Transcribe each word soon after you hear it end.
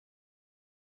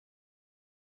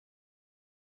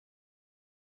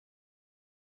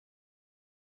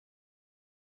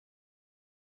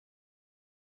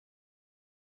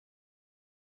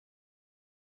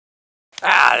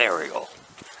Ah, there we go.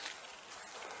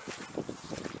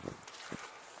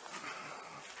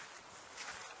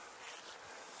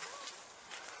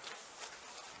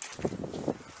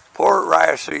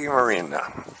 Bayview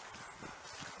Marina.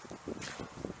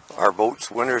 Our boat's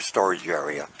winter storage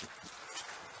area.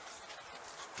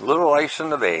 Little ice in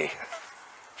the bay.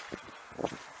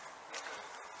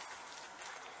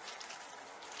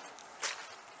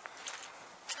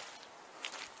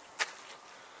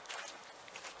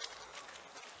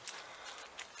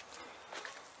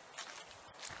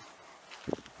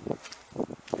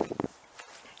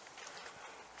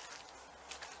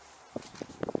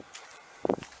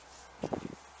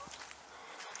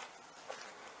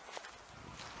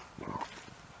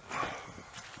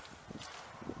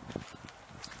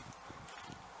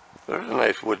 There's a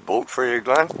nice wood boat for you,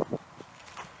 Glenn.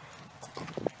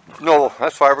 No,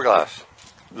 that's fiberglass.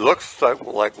 Looks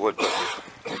like wood,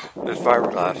 but it's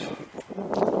fiberglass.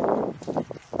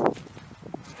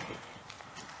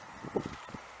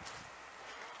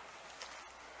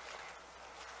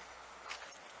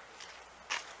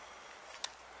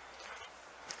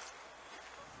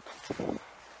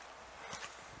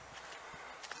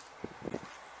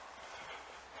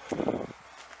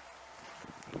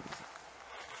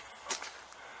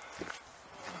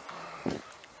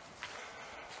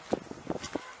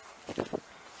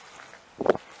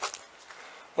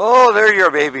 Oh, there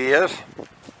your baby is.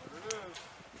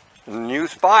 New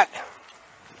spot.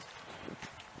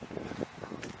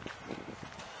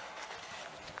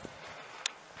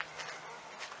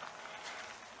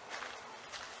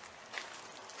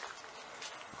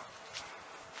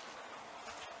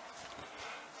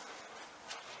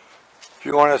 If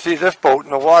you want to see this boat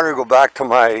in the water, go back to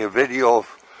my video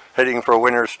of heading for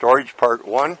winter storage part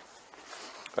 1,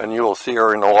 and you will see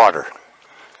her in the water.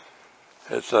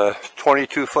 It's a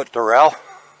 22-foot Durrell,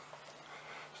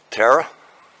 Terra.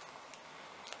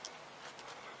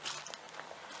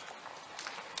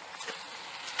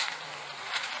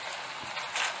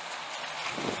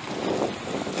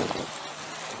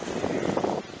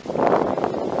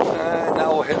 And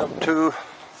now we'll head up to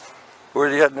where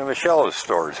the Edna Michelle is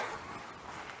stored.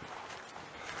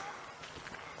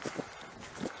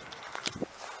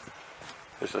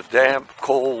 It's a damp,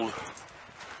 cold,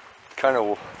 kind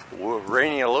of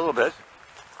rainy a little bit.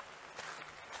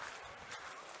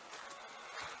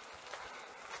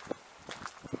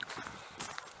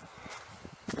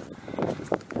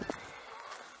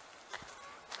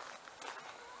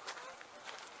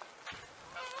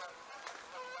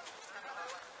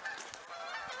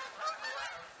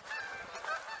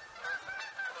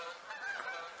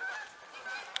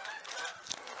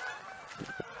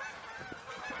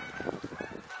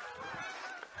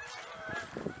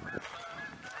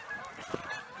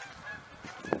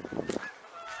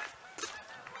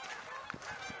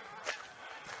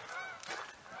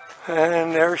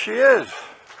 And there she is,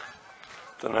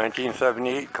 the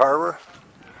 1978 Carver,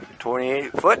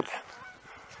 28 foot,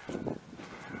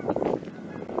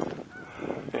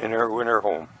 in her winter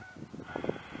home.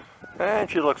 And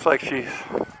she looks like she's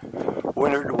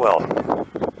wintered well. He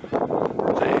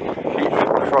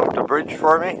shrunk the bridge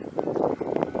for me.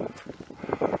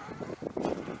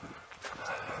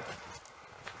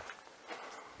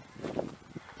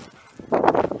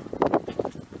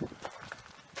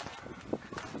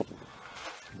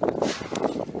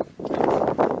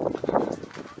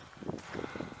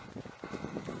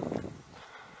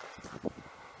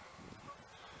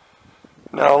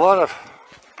 Now, a lot of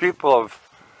people have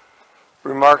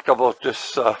remarked about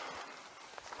this the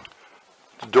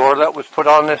door that was put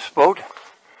on this boat.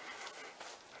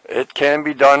 It can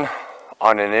be done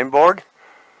on an inboard.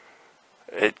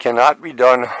 It cannot be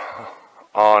done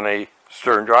on a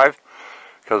stern drive,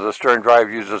 because the stern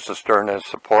drive uses the stern as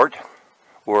support,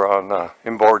 where on the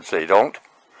inboards they don't.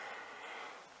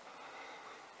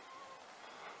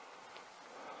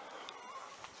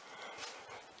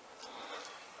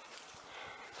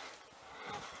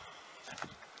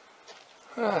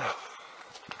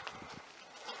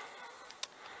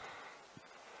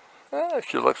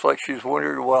 She looks like she's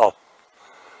wintered well.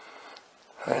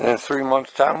 And in 3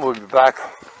 months' time we'll be back,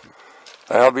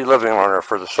 and I'll be living on her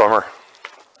for the summer.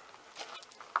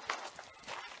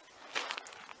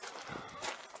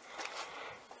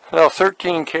 Now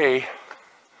 13K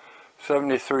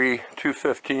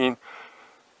 73-215.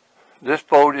 This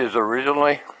boat is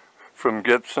originally from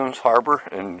Gibson's Harbor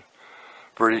in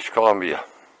British Columbia,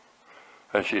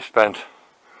 and she spent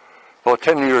about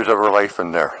 10 years of her life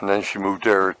in there, and then she moved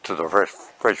there to the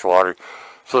fresh water.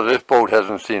 So this boat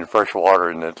hasn't seen fresh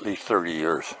water in at least 30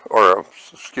 years, or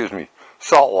excuse me,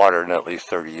 salt water in at least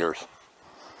 30 years.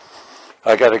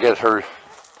 I gotta get her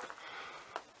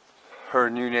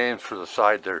new names for the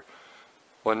side there.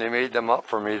 When they made them up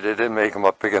for me, they didn't make them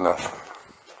up big enough.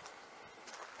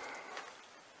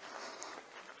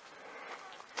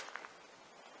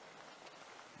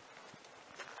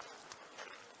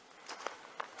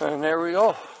 And there we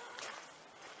go.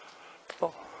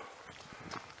 Oh.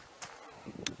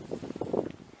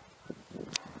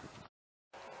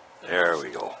 There we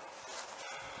go.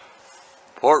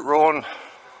 Port Rowan,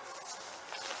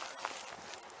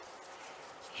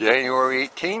 January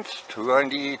 18th,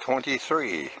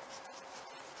 2023.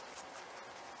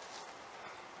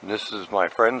 This is my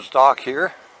friend's dock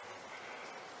here,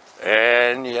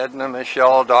 and the Edna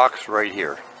Michelle docks right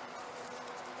here.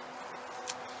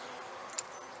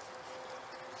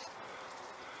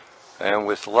 And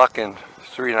with luck, in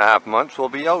 3.5 months we'll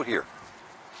be out here.